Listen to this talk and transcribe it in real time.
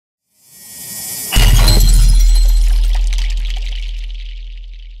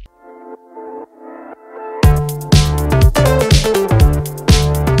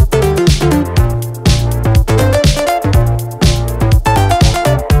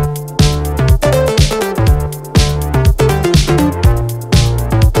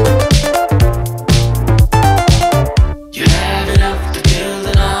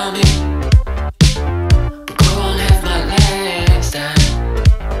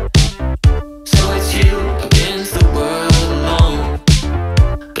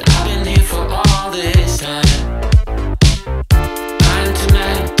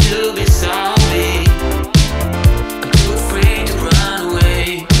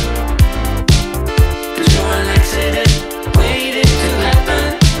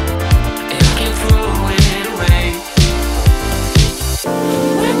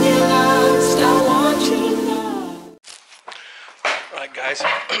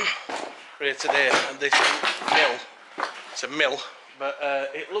We're here today at this mill. It's a mill, but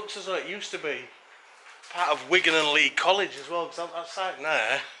it looks as though it used to be part of Wigan and Leigh College as well, because that sign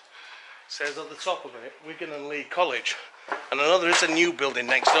there says at the top of it Wigan and Leigh College, and I know there is a new building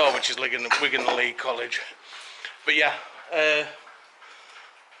next door which is Wigan and Leigh College. But yeah, I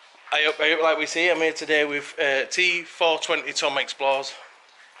hope like we see, I'm here today with T420 Tom Explores,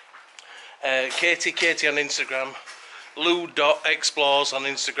 Katie on Instagram, Lou.explores on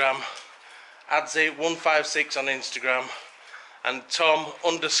Instagram, Adzi156 on Instagram, and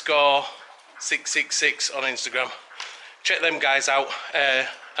Tom_666 on Instagram. Check them guys out, and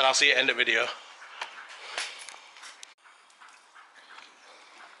I'll see you at the end of the video.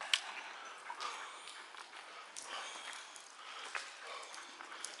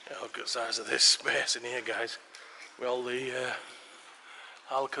 Look at the size of this space in here, guys. With all the,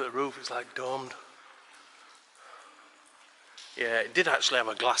 I'll look at the roof, it's like domed. Yeah, it did actually have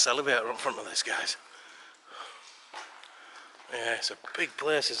a glass elevator in front of this, guys. Yeah, it's a big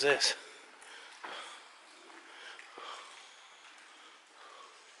place, is this.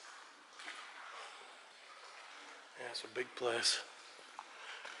 Yeah, it's a big place.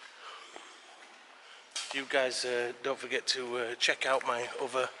 You guys don't forget to check out my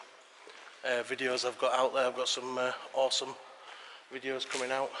other videos I've got out there. I've got some awesome videos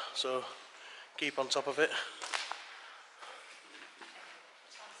coming out, so keep on top of it.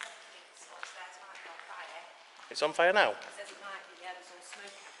 It's on fire now? It says it might be, yeah, there's all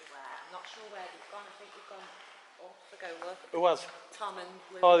smoke everywhere. I'm not sure where they've gone. I think they've gone off the go, look. Who was? Tom and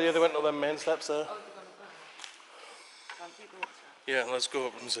Lou. Oh, yeah, they went up them main steps there. Oh, they've gone up there. Can't keep up to. Yeah, let's go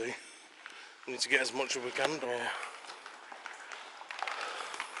up and see. We need to get as much as we can. Yeah.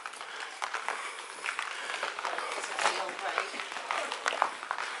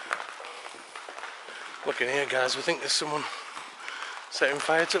 Look in here, guys. We think there's someone setting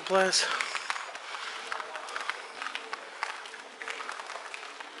fire to the place.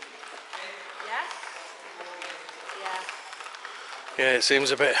 Yeah, it seems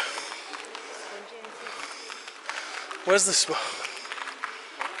a bit. Where's the smoke?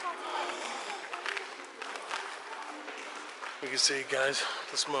 You can see, guys,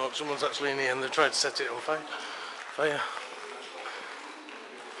 the smoke. Someone's actually in here and they tried to set it on fire. Oh yeah.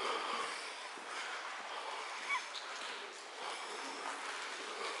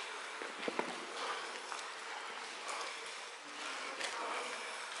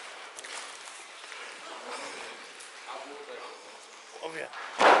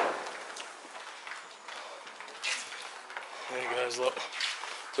 There you guys, look.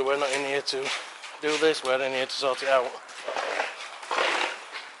 So we're not in here to do this, we're in here to sort it out.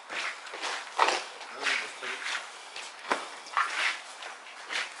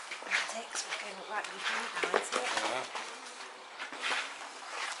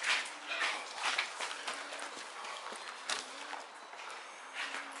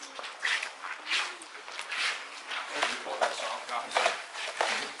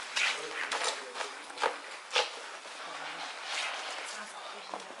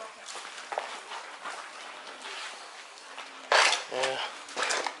 Yeah.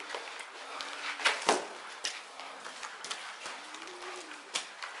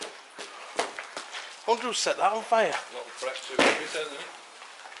 I wonder who set that on fire. Not correct too, isn't it?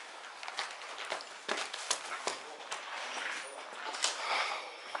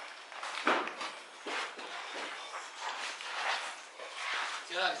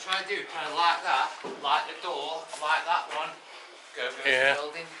 See what I try to do, kind of like that, like the door, like that one. Go through the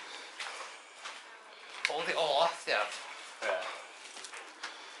building. Hold it all off there.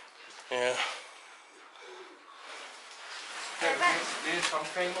 Yeah. There's some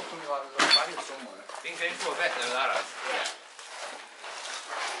came up to me like there's a fire somewhere. Been going for a bit though, that has.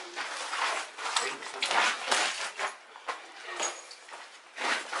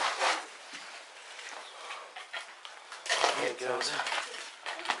 Here it goes.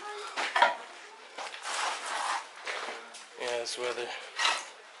 Yeah, that's where they're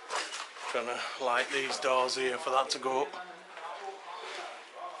trying to light these doors here for that to go up.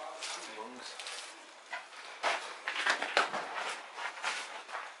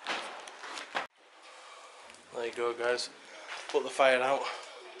 There you go, guys. Put the fire out.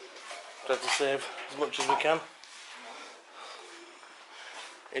 Try to save as much as we can.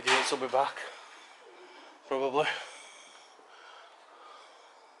 Idiots will be back, probably.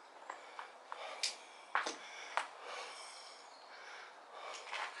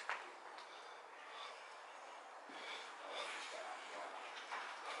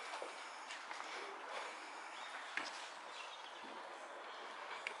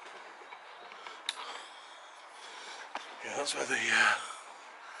 Yeah, that's where the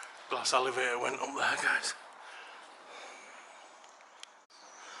glass elevator went up there, guys.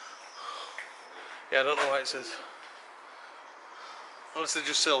 Yeah, I don't know why it says. Unless they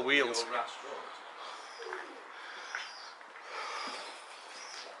just sell wheels.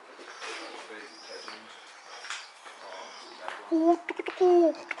 Yeah.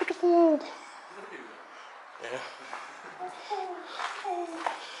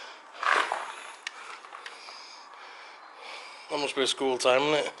 That must be a school time,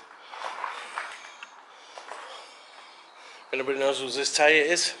 isn't it? If anybody knows whose this tyre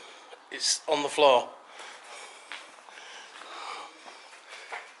is, it's on the floor.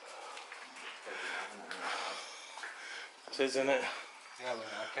 It is, isn't it? Yeah, when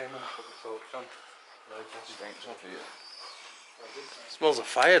I came in, I put the torch on. It stinks up here. Smells of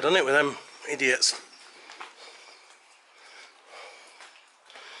fire, doesn't it, with them idiots?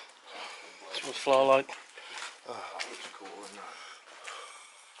 What's the floor like? Oh, that looks cool, isn't it?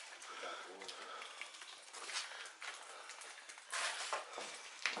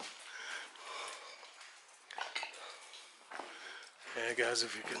 Yeah, guys,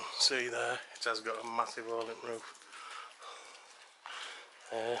 if you can see there, it has got a massive rolling roof.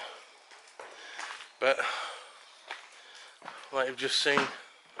 But like you've just seen,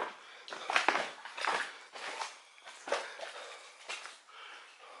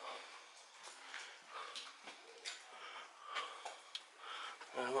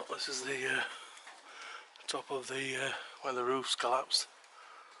 look, this is the top of the where the roof's collapsed.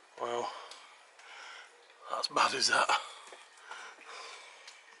 Wow, that's bad, is that?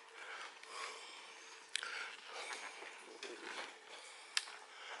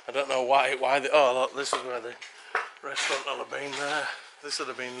 I don't know why the, oh look, this is where the restaurant will have been there. This would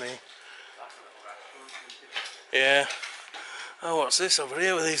have been the, yeah. Oh, what's this over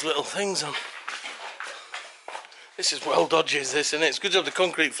here with these little things on? This is well dodgy, is this, isn't it? It's good to have the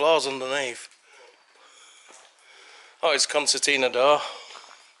concrete floors underneath. Oh, it's concertina door.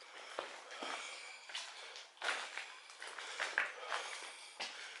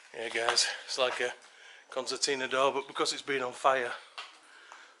 Yeah, guys, it's like a concertina door, but because it's been on fire,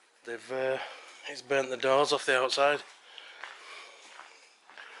 they've it's burnt the doors off the outside.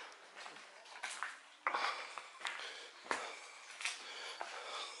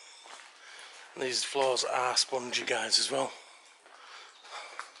 And these floors are spongy, guys, as well,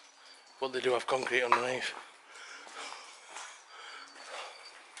 but they do have concrete underneath.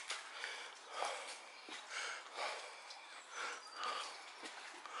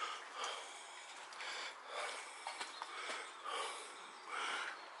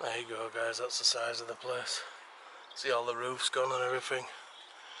 There you go, guys, that's the size of the place. See all the roofs gone and everything.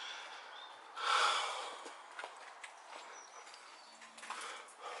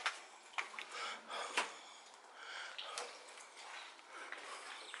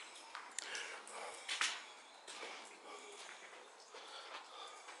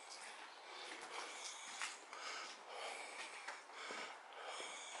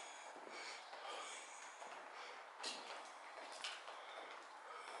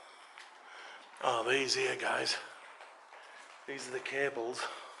 Oh, these here, guys, these are the cables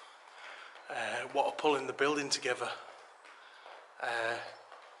what are pulling the building together.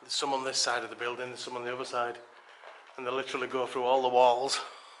 There's some on this side of the building, there's some on the other side, and they literally go through all the walls,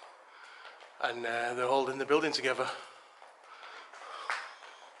 and they're holding the building together.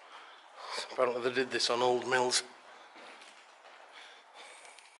 Apparently they did this on old mills.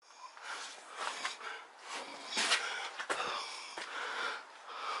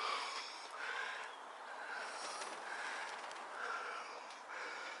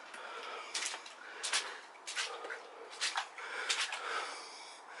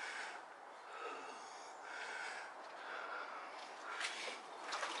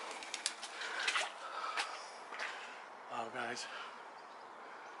 Oh, guys.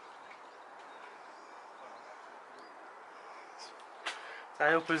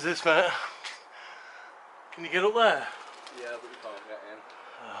 How up is this, mate? Can you get up there? Yeah, but you can't get in.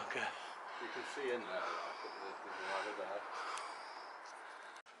 Oh, okay. You can see in there, like, there's a ladder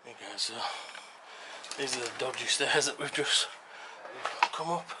there. Okay, so these are the dodgy stairs that we've just come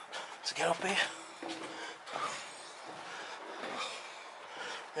up to get up here.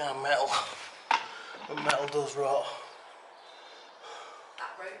 Yeah, metal. But metal does rot.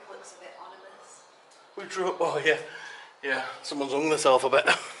 That rope looks a bit ominous. We drew up, oh yeah. Yeah, someone's hung themselves a bit.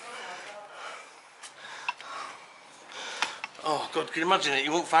 Oh God, can you imagine it?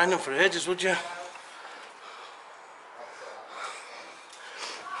 You won't find them for ages, would you?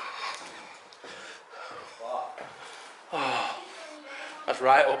 Oh, that's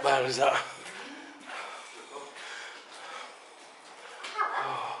right up there, is that?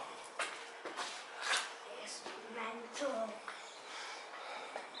 Oh.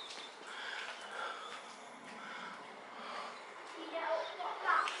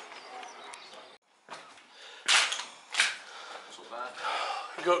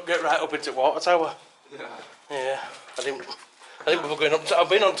 Get right up into water tower. Yeah. Yeah, I think we were going up. I've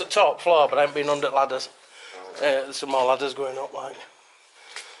been on the top floor, but I haven't been under ladders. There's some more ladders going up, like.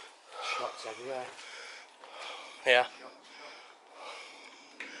 Shots everywhere. Yeah.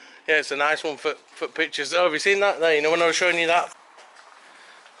 Yeah, it's a nice one for pictures. Oh, have you seen that there? You know when I was showing you that?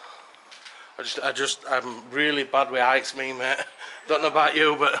 I'm really bad with heights, me, mate. Don't know about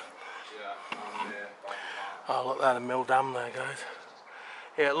you, but. Yeah, I'm here. Oh, look there, the mill dam there, guys.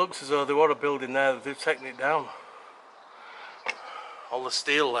 Yeah, it looks as though they were a building there, they've taken it down. All the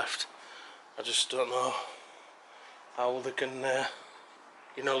steel left. I just don't know how they can,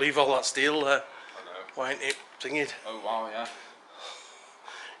 you know, leave all that steel there. I know. Why ain't it thingied? Oh wow, yeah.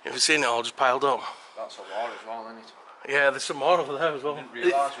 Have you seen it all just piled up? That's a lot as well, isn't it? Yeah, there's some more over there as well. I didn't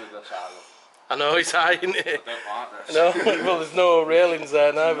realise with this island. I know, it's high, isn't it? I don't like this. No, well, there's no railings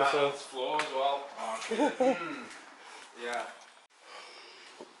there neither, so. Metal floor as well. Oh, yeah.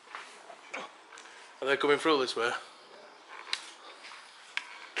 Are they coming through this way?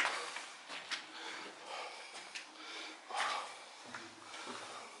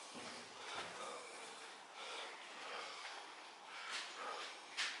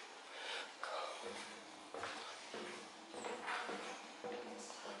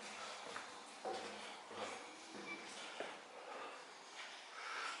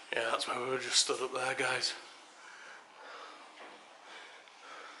 Yeah, that's where we were just stood up there, guys.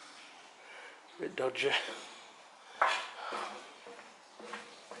 A bit dodgy.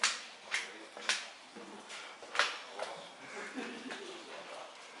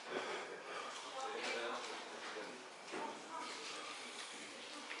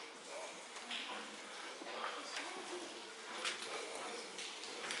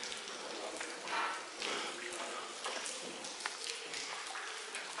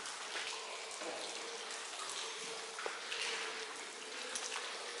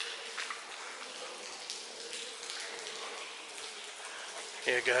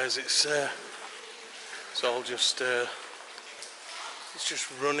 Yeah, guys, it's all just it's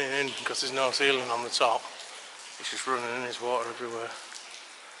just running in because there's no ceiling on the top. It's just running in, there's water everywhere.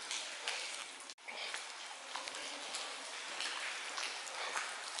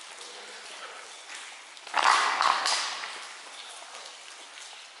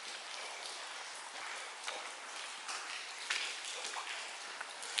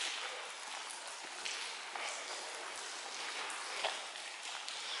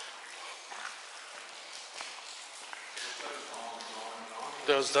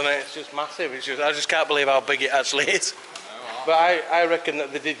 Does, doesn't it? It's just massive. It's just, I just can't believe how big it actually is. But I reckon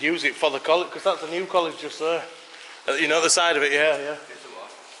that they did use it for the college, because that's a new college just there. You know, the side of it, yeah.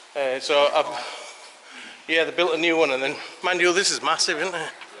 Yeah, they built a new one, and then, mind you, this is massive, isn't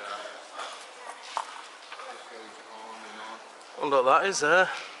it? I wonder what that is there.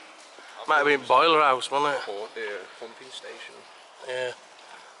 Might have been boiler house, wasn't it? Pumping station. Yeah.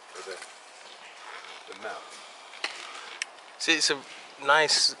 For the melt. See, it's a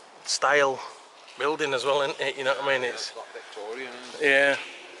nice style building as well, isn't it? You know what I mean? It's like Victorian, isn't it? yeah.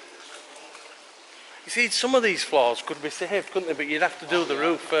 You see, some of these floors could be saved, couldn't they? But you'd have to do the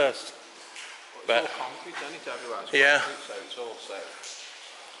roof first. But it's all concrete, isn't it, everywhere? It's yeah. concrete, so it's all safe.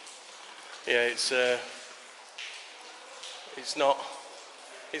 Yeah, it's not.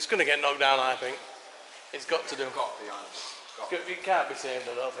 It's going to get knocked down, I think. It's got to do. It can't be saved,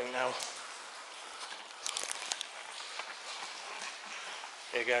 I don't think now.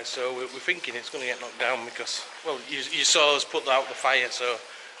 Yeah, guys. So we're thinking it's going to get knocked down because, well, you saw us put out the fire, so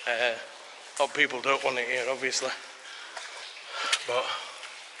people don't want it here, obviously. But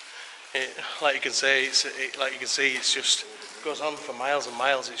like you can see, it's just goes on for miles and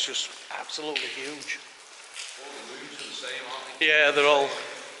miles. It's just absolutely huge. All the roofs are the same, aren't they? Yeah, they're all.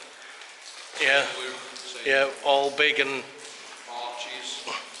 Yeah, all big and. Arches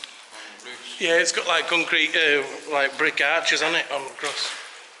and roofs. Yeah, it's got like concrete, like brick arches on it on across.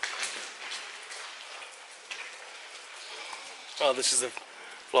 Oh, this is the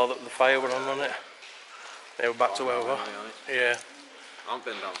floor that the fire were on, wasn't it? Yeah, we're back to where we were. Yeah. I haven't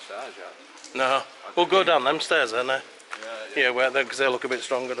been downstairs yet. No, we'll go down them stairs then. Yeah. Yeah, because they look a bit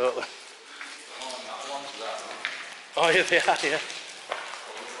stronger, don't they? Oh, that one's there. Oh yeah, they are, yeah.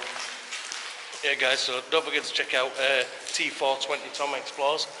 Yeah, guys, so don't forget to check out T420 Tom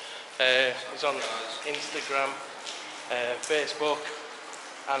Explores. He's on Instagram, Facebook,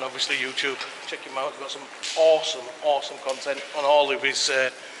 and obviously YouTube. Check him out. He's got some awesome content on all of his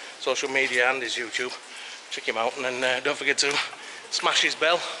social media and his YouTube. Check him out, and then don't forget to smash his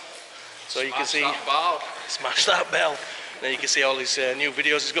bell so you can see. Smash that bell. Then you can see all his new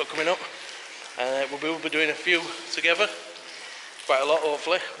videos he's got coming up. We'll be doing a few together. quite a lot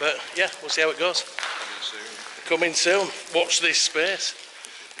hopefully, but yeah, we'll see how it goes. Coming soon. Watch this space.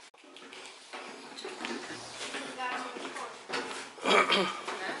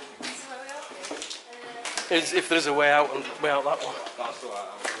 If there's a way out and way out that one. That's the right one.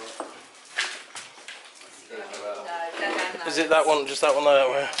 Is it that one? Just that one there? That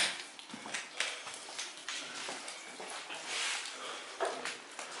way?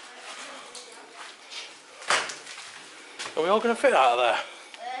 Are we all going to fit out of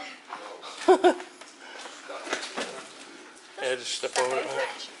there? Yeah, just step over it.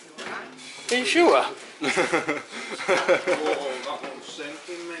 Are you sure? Oh, that one's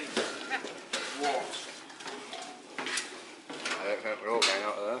sinking, mate. What? I don't think we're all going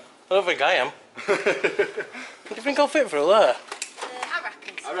out of there. I don't think I am. Do you think I'll fit through there? I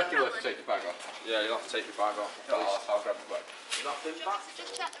reckon you'll have to take your bag off. Yeah, you'll have to take your bag off. I'll grab the bag.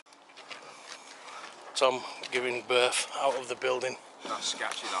 Tom giving birth out of the building. That's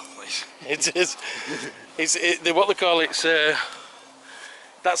sketchy, that place. It is. What they call it's.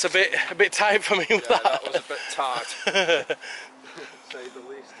 That's a bit tight for me with Yeah, that. that was a bit tight. To say the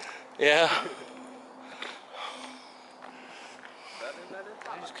least. Yeah. I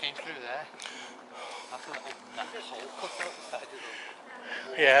just came through there. That's a little hole cut out the side of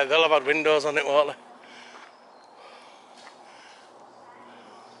it. Yeah, they'll have had windows on it, won't they?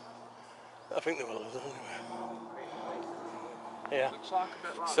 I think they will have done anyway. Yeah. Looks like a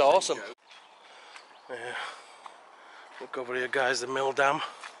bit like It's awesome. Yeah. Look over here, guys, the mill dam.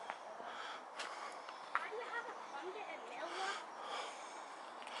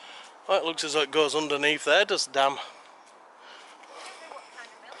 Oh, it looks as though it goes underneath there, does the dam?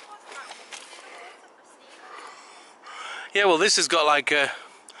 Yeah, well, this has got like a...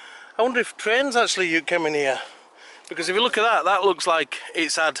 I wonder if trains actually came in here. Because if you look at that, that looks like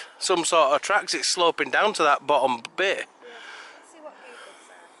it's had some sort of tracks. It's sloping down to that bottom bit.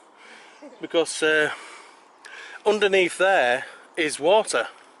 Because underneath there is water.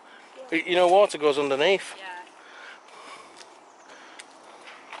 You know, water goes underneath. Yeah.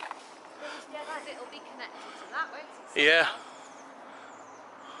 It'll be connected to that, won't it? Yeah.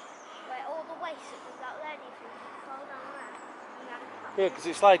 Where all the waste that was out there, do you think it'll fall down there? Yeah, because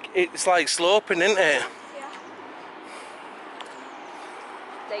it's like sloping, isn't it? Yeah.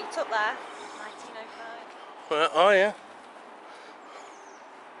 Date up there, 1905. Oh yeah.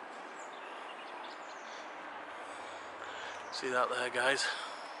 See that there, guys?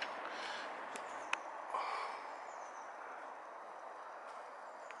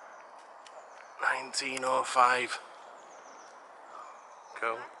 $1905.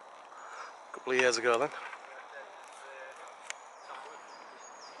 Cool. A couple of years ago then.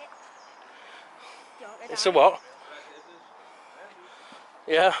 It's a what?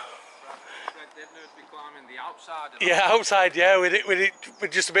 Yeah. Yeah, outside, yeah, with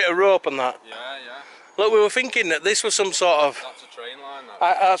just a bit of rope and that. Yeah, yeah. Look, we were thinking that this was some sort of... That's a train line, that.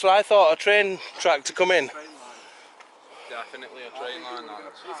 That's what I thought, a train track to come in. Definitely a train line, that.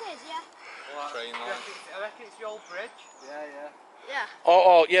 It is, yeah. Train line. I reckon it's the old bridge. Yeah, yeah. Yeah.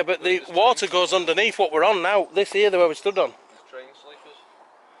 Oh, yeah, but the water goes underneath what we're on now. This here, the way we stood on. Train sleepers.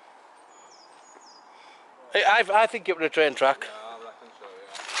 I think it was a train track. Yeah, I reckon so,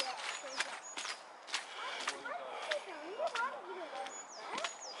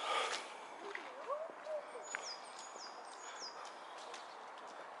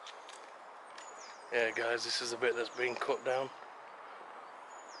 yeah. Yeah, guys, this is a bit that's been cut down.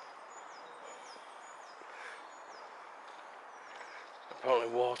 Apparently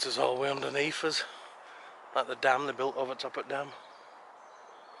water's all the way underneath us. Like the dam they built over top of dam.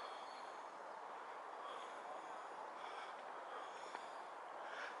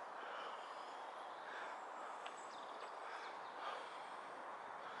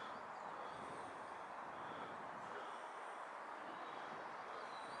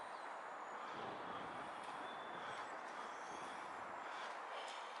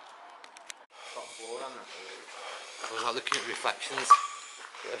 I was like looking at reflections.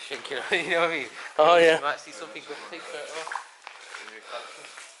 I was thinking, you know what I mean? Oh yeah. You might see something good, take a photo. Reflections.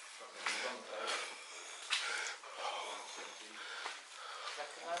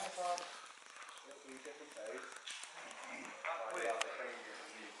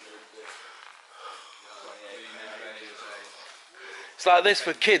 It's like this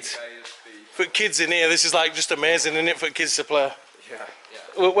for kids. For kids in here, this is like just amazing, isn't it, for kids to play? Yeah.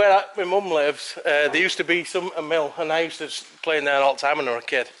 Where my mum lives, there used to be a mill, and I used to play in there all the time when I was a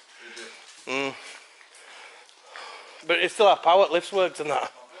kid. But it still had power lifts works and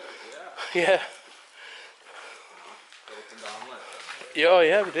that. Yeah. Yeah, oh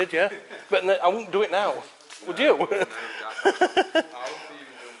yeah, we did, yeah. But I wouldn't do it now. Would you? I would be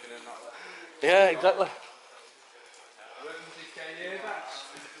even jumping in that way. Yeah, exactly.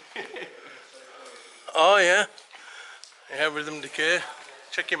 Oh yeah. Yeah, Rhythm Decay.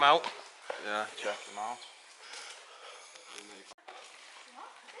 Check him out. Yeah, check them out.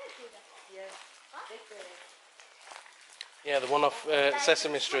 Yeah. Big bird. Yeah, the one off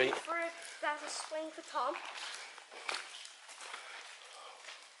Sesame Street. There's a swing for Tom.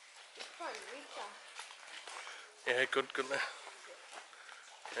 You can probably reach that. Yeah, good, couldn't it?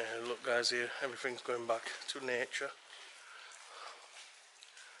 Yeah, look guys here, everything's going back to nature.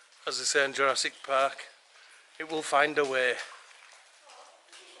 As they say in Jurassic Park, it will find a way.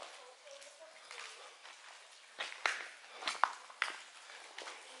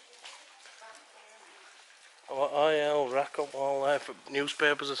 Oh yeah, I'll rack up all there for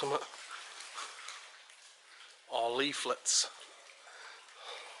newspapers or something. Or leaflets.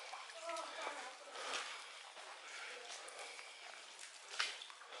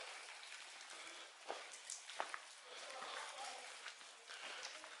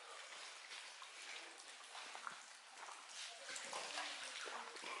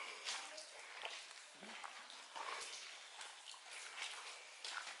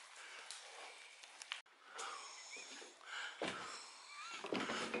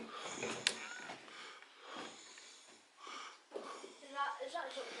 Is that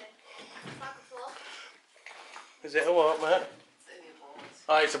something? Like a floor? Is it a what, mate?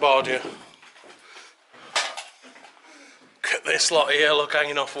 Oh, it's a board, yeah. Look at this lot here, look,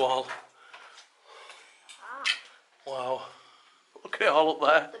 hanging off wall. Ah, Wow. Look at it all up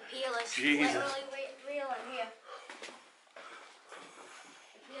there. the peelers. Jesus. Literally real in here.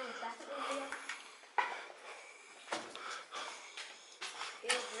 The peelers definitely here.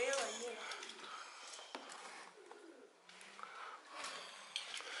 Peelers real in here.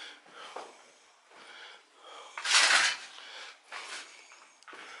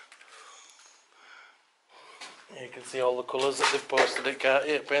 You can see all the colours that they've posted it, can't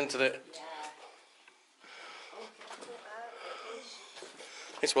you? Painted it. Yeah.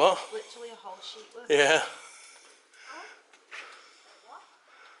 It's what? Literally a whole sheet worth. Yeah.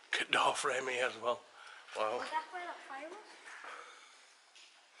 Look at door frame here as well. Wow. Was that where that fire was?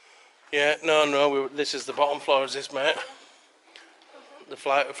 Yeah, no, this is the bottom floor, is this, mate? The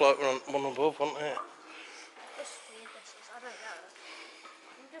floating on one above, wasn't it? This weird this is, I don't know.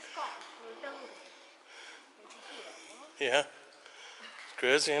 You just got from a building into here. What? Yeah. It's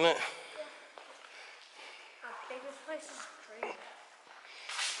crazy, isn't it? How big this place is crazy.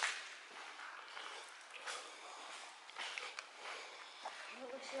 I don't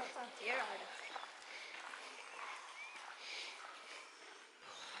really see what's out here either.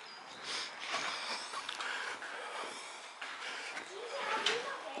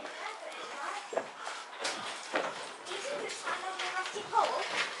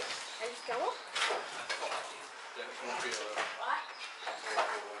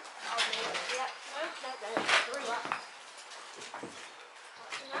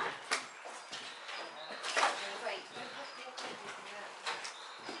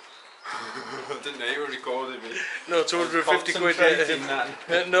 I didn't know you were recording me. No, 250 quid Concentrating yet.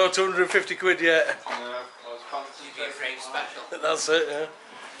 then. No, 250 quid yet. No, I was concentrating. Frame special. That's it, yeah.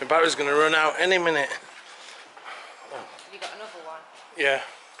 My battery's going to run out any minute. Have you got another one? Yeah,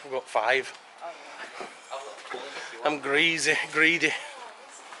 I've got 5. Oh, yeah. I'm greedy.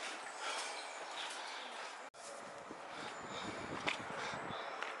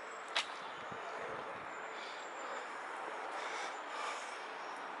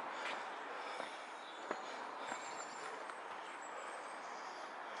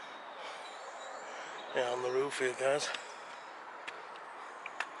 Yeah, on the roof here, guys.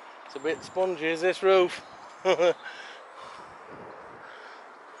 It's a bit spongy, is this roof? Nice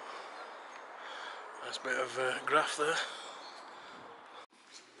bit of grass there.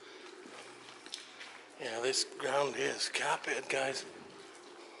 Yeah, this ground here is carpeted, guys.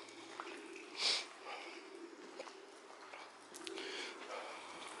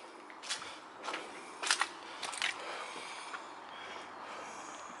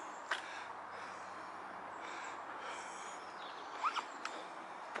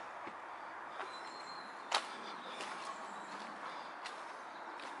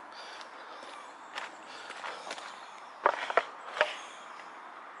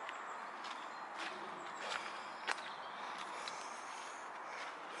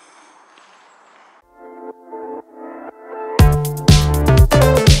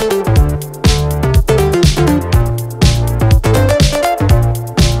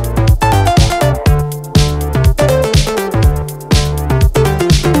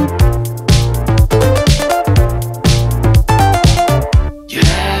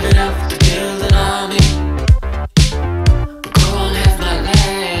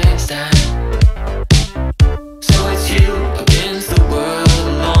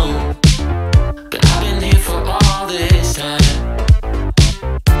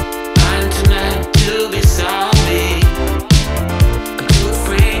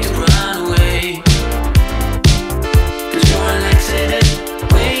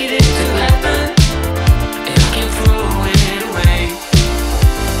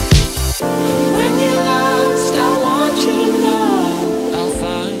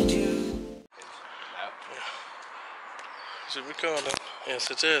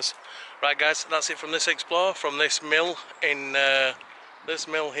 it is. Right guys, that's it from this explore, from this mill in this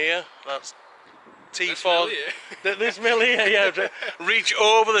mill here. That's T4. This mill here, yeah. Reach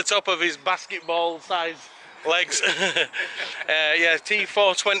over the top of his basketball size legs. Yeah,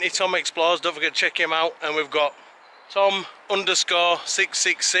 T420 Tom Explores. Don't forget to check him out. And we've got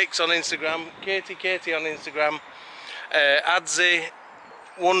Tom_666 on Instagram, Katie on Instagram,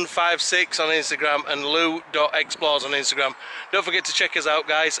 Adzi156 on Instagram, and Lou.explores on Instagram. Don't forget to check us out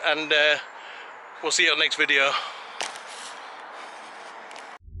guys, and we'll see you on the next video.